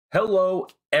Hello,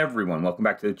 everyone. Welcome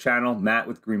back to the channel. Matt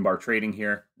with Green Bar Trading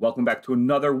here. Welcome back to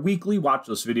another weekly watch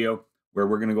list video where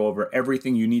we're going to go over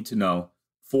everything you need to know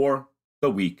for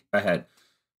the week ahead.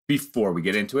 Before we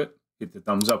get into it, hit the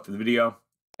thumbs up for the video.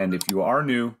 And if you are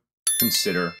new,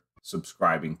 consider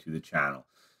subscribing to the channel.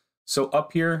 So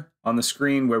up here on the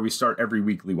screen where we start every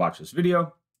weekly watch list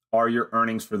video are your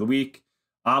earnings for the week.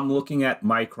 I'm looking at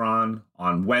Micron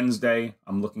on Wednesday.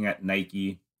 I'm looking at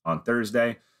Nike on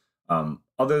Thursday.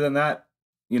 Other than that,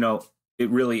 it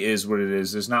really is what it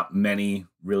is. There's not many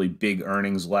really big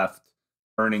earnings left.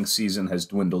 Earnings season has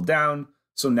dwindled down.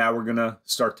 So now we're going to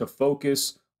start to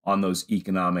focus on those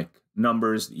economic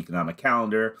numbers, the economic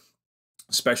calendar,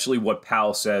 especially what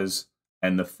Powell says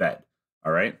and the Fed.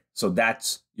 All right. So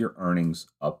that's your earnings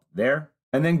up there.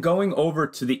 And then going over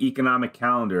to the economic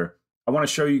calendar, I want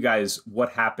to show you guys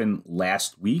what happened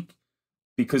last week,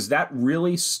 because that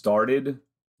really started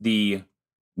the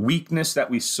weakness that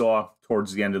we saw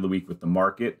towards the end of the week with the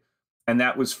market. And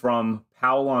that was from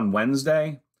Powell on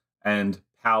Wednesday and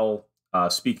Powell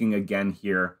speaking again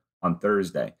here on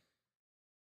Thursday,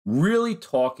 really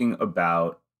talking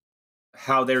about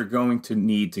how they're going to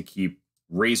need to keep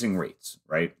raising rates,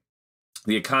 right?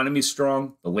 The economy's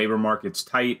strong, the labor market's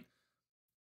tight.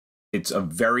 It's a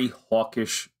very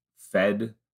hawkish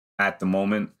Fed at the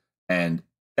moment. And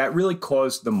that really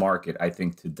caused the market, I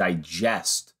think, to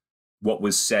digest what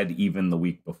was said even the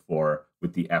week before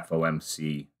with the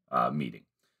FOMC meeting.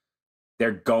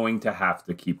 They're going to have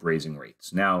to keep raising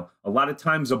rates. Now, a lot of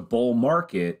times a bull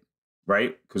market,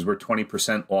 right, because we're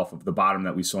 20% off of the bottom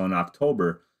that we saw in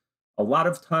October, a lot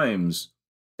of times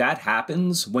that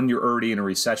happens when you're already in a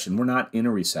recession. We're not in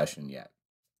a recession yet.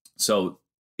 So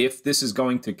if this is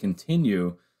going to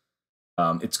continue,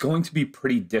 it's going to be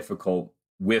pretty difficult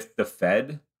with the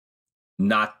Fed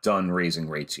not done raising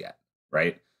rates yet,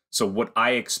 right? So what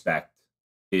I expect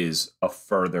is a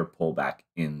further pullback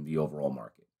in the overall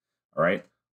market. All right.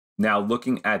 Now,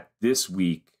 looking at this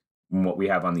week and what we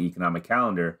have on the economic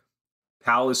calendar,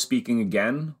 Powell is speaking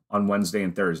again on Wednesday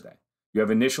and Thursday. You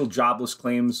have initial jobless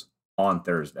claims on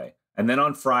Thursday. And then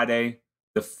on Friday,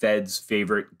 the Fed's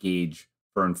favorite gauge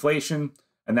for inflation,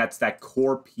 and that's that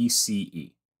core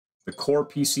PCE. The core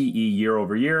PCE year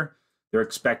over year, they're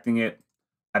expecting it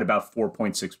at about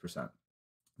 4.6%.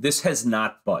 This has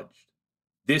not budged.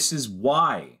 This is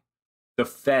why the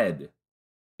Fed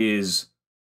is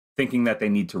thinking that they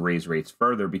need to raise rates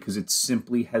further, because it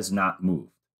simply has not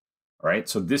moved. All right.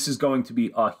 So this is going to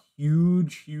be a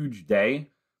huge, huge day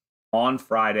on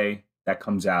Friday that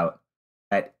comes out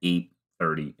at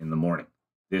 8:30 in the morning.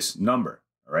 This number.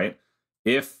 All right.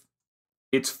 If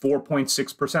it's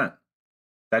 4.6%,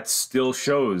 that still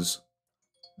shows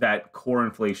that core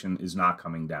inflation is not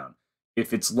coming down.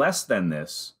 If it's less than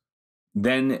this,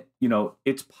 then,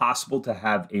 it's possible to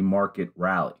have a market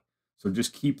rally. So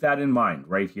just keep that in mind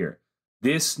right here.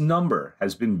 This number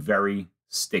has been very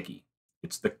sticky.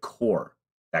 It's the core,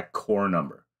 that core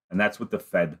number. And that's what the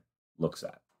Fed looks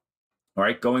at. All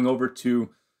right, going over to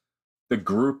the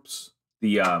groups,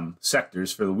 the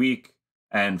sectors for the week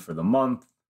and for the month,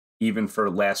 even for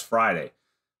last Friday.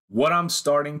 What I'm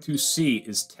starting to see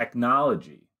is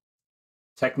technology.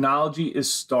 Technology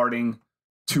is starting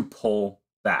to pull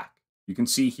back. You can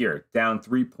see here, down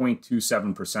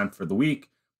 3.27% for the week.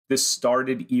 This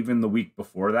started even the week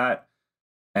before that.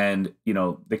 And,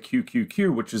 the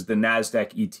QQQ, which is the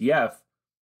NASDAQ ETF,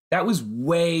 that was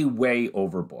way, way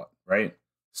overbought, right?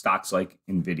 Stocks like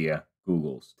Nvidia,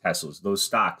 Google's, Tesla's, those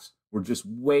stocks were just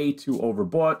way too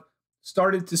overbought.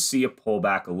 Started to see a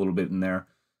pullback a little bit in there.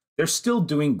 They're still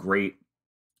doing great,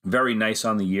 very nice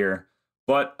on the year,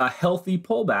 but a healthy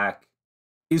pullback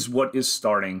is what is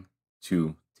starting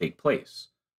to take place.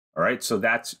 All right, so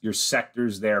that's your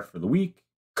sectors there for the week.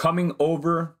 Coming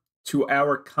over to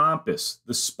our compass,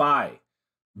 the SPY,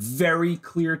 very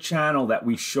clear channel that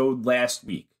we showed last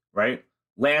week, right?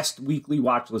 Last weekly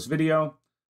watch list video,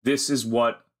 this is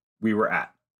what we were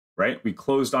at, right? We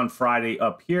closed on Friday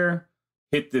up here,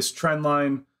 hit this trend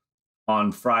line,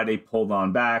 on Friday pulled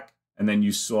on back, and then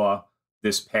you saw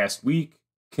this past week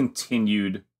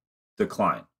continued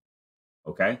decline,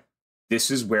 okay? This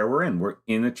is where we're in. We're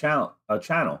in a channel.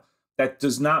 That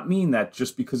does not mean that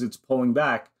just because it's pulling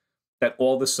back, that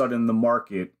all of a sudden the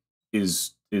market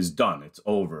is done. It's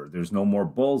over. There's no more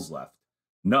bulls left.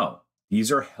 No, these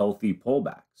are healthy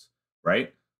pullbacks,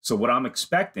 right? So what I'm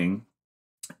expecting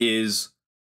is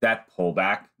that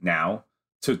pullback now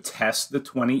to test the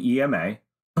 20 EMA.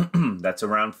 That's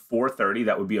around 430.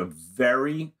 That would be a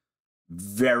very,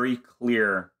 very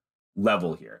clear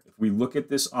level here. If we look at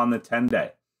this on the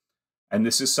 10-day, and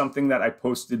this is something that I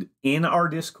posted in our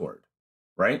Discord,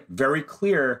 right? Very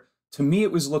clear. To me,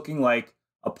 it was looking like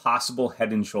a possible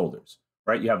head and shoulders,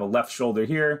 right? You have a left shoulder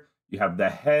here, you have the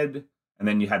head, and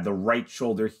then you had the right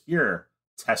shoulder here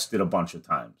tested a bunch of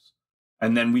times.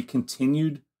 And then we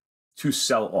continued to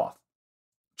sell off.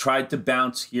 Tried to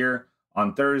bounce here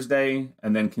on Thursday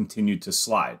and then continued to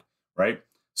slide, right?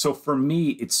 So for me,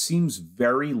 it seems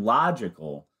very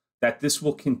logical that this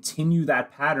will continue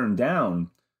that pattern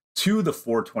down to the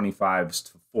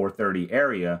 425s to 430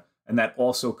 area. And that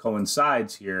also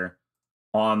coincides here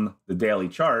on the daily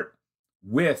chart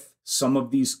with some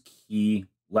of these key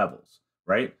levels,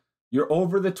 right? You're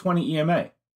over the 20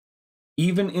 EMA.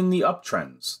 Even in the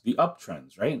uptrends,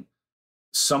 right?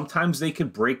 Sometimes they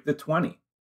could break the 20.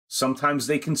 Sometimes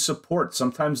they can support.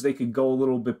 Sometimes they could go a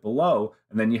little bit below.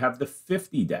 And then you have the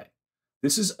 50-day.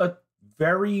 This is a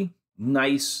very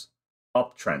nice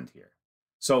uptrend here.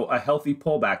 So a healthy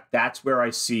pullback, that's where I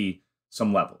see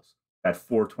some levels at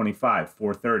 425,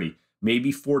 430,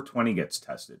 maybe 420 gets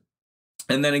tested.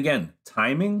 And then again,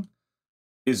 timing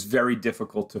is very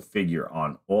difficult to figure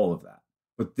on all of that.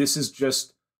 But this is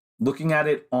just looking at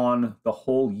it on the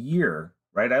whole year,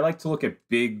 right? I like to look at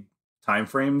big time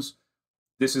frames.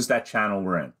 This is that channel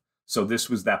we're in. So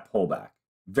this was that pullback.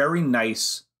 Very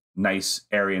nice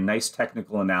area, nice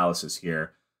technical analysis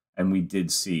here. And we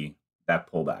did see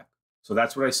that pullback. So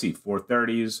that's what I see,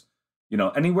 430s,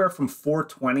 anywhere from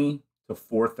 420 to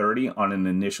 430 on an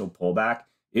initial pullback.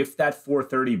 If that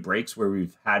 430 breaks where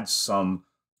we've had some,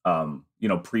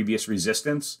 previous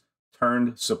resistance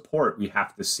turned support, we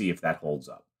have to see if that holds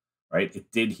up, right?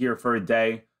 It did here for a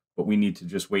day, but we need to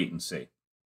just wait and see.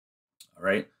 All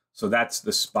right. So that's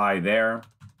the SPY there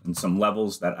and some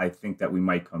levels that I think that we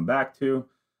might come back to.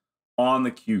 On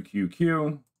the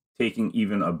QQQ, taking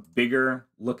even a bigger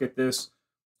look at this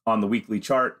on the weekly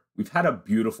chart, we've had a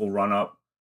beautiful run up.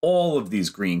 All of these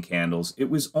green candles, it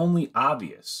was only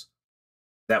obvious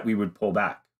that we would pull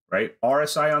back, right?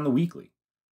 RSI on the weekly,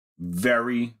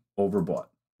 very overbought,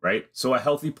 right? So a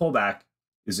healthy pullback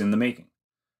is in the making.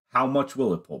 How much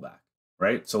will it pull back,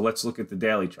 right? So let's look at the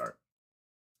daily chart.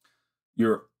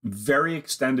 You're very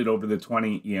extended over the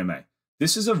 20 EMA.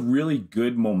 This is a really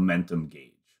good momentum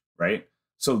gauge, right?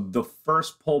 So the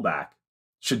first pullback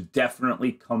should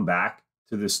definitely come back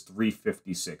to this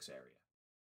 356 area.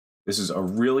 This is a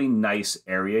really nice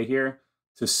area here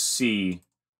to see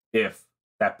if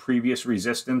that previous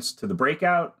resistance to the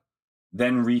breakout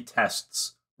then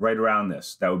retests right around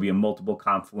this. That would be a multiple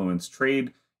confluence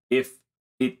trade. If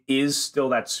it is still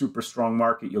that super strong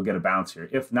market, you'll get a bounce here.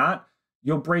 If not,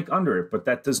 you'll break under it. But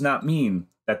that does not mean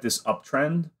that this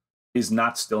uptrend is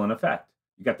not still in effect.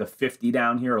 You got the 50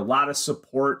 down here, a lot of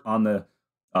support on the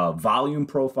volume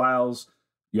profiles.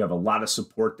 You have a lot of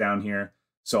support down here.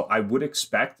 So I would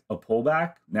expect a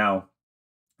pullback. Now,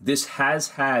 this has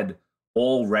had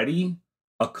already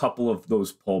a couple of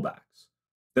those pullbacks.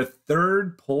 The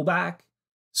third pullback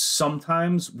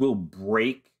sometimes will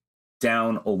break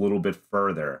down a little bit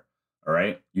further, all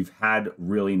right? You've had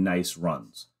really nice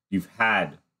runs. You've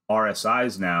had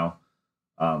RSIs now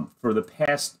for the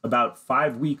past about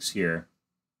 5 weeks here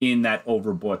in that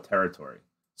overbought territory.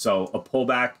 So a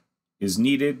pullback is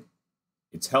needed.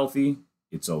 It's healthy.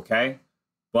 It's okay.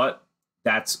 But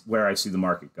that's where I see the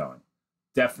market going.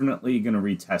 Definitely going to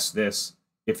retest this.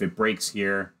 If it breaks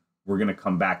here, we're going to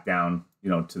come back down,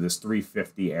 to this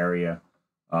 350 area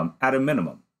at a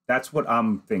minimum. That's what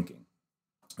I'm thinking.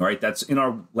 All right, that's in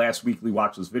our last weekly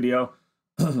watch list video.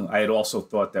 I had also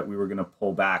thought that we were going to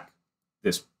pull back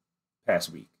this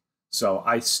past week. So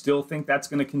I still think that's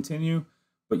going to continue,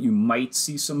 but you might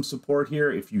see some support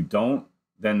here. If you don't,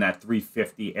 then that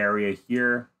 350 area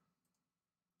here,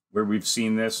 where we've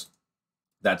seen this,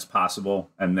 that's possible.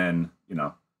 And then,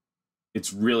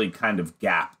 it's really kind of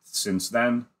gapped since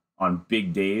then. On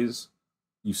big days,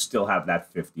 you still have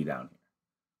that 50 down here.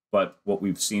 But what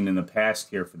we've seen in the past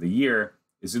here for the year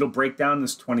is it'll break down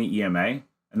this 20 EMA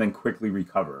and then quickly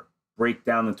recover. Break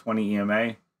down the 20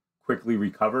 EMA, quickly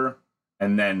recover,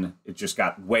 and then it just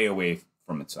got way away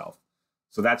from itself.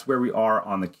 So that's where we are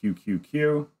on the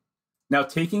QQQ. Now,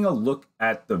 taking a look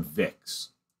at the VIX,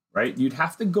 right? You'd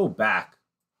have to go back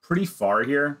pretty far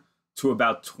here to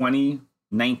about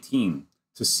 2019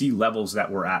 to see levels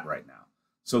that we're at right now.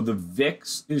 So the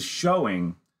VIX is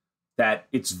showing that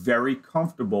it's very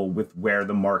comfortable with where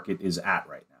the market is at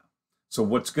right now. So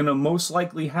what's going to most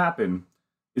likely happen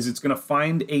is it's going to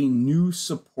find a new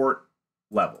support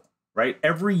level, right?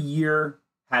 Every year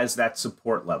has that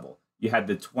support level. You had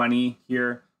the 20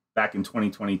 here back in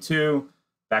 2022.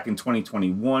 Back in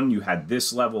 2021, you had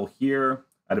this level here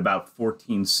at about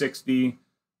 1460.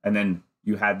 And then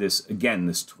you had this, again,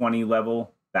 this 20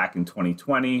 level back in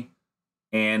 2020.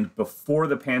 And before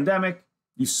the pandemic,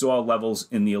 you saw levels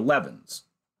in the 11s.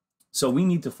 So we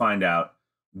need to find out,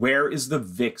 where is the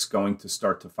VIX going to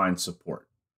start to find support,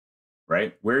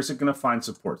 right? Where is it going to find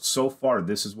support? So far,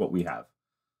 this is what we have.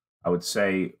 I would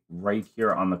say right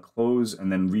here on the close,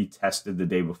 and then retested the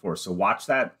day before. So watch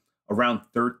that around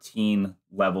 13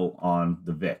 level on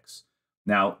the VIX.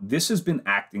 Now, this has been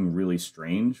acting really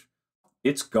strange.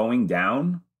 It's going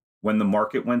down when the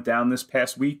market went down this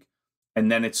past week,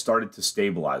 and then it started to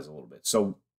stabilize a little bit.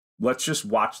 So let's just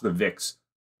watch the VIX,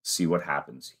 see what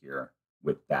happens here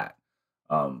with that.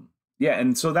 Yeah,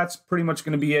 and so that's pretty much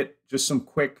going to be it. Just some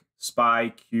quick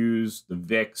SPY cues, the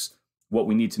VIX, what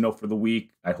we need to know for the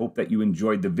week. I hope that you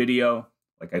enjoyed the video.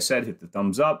 Like I said, hit the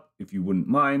thumbs up if you wouldn't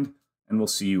mind, and we'll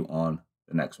see you on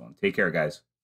the next one. Take care, guys.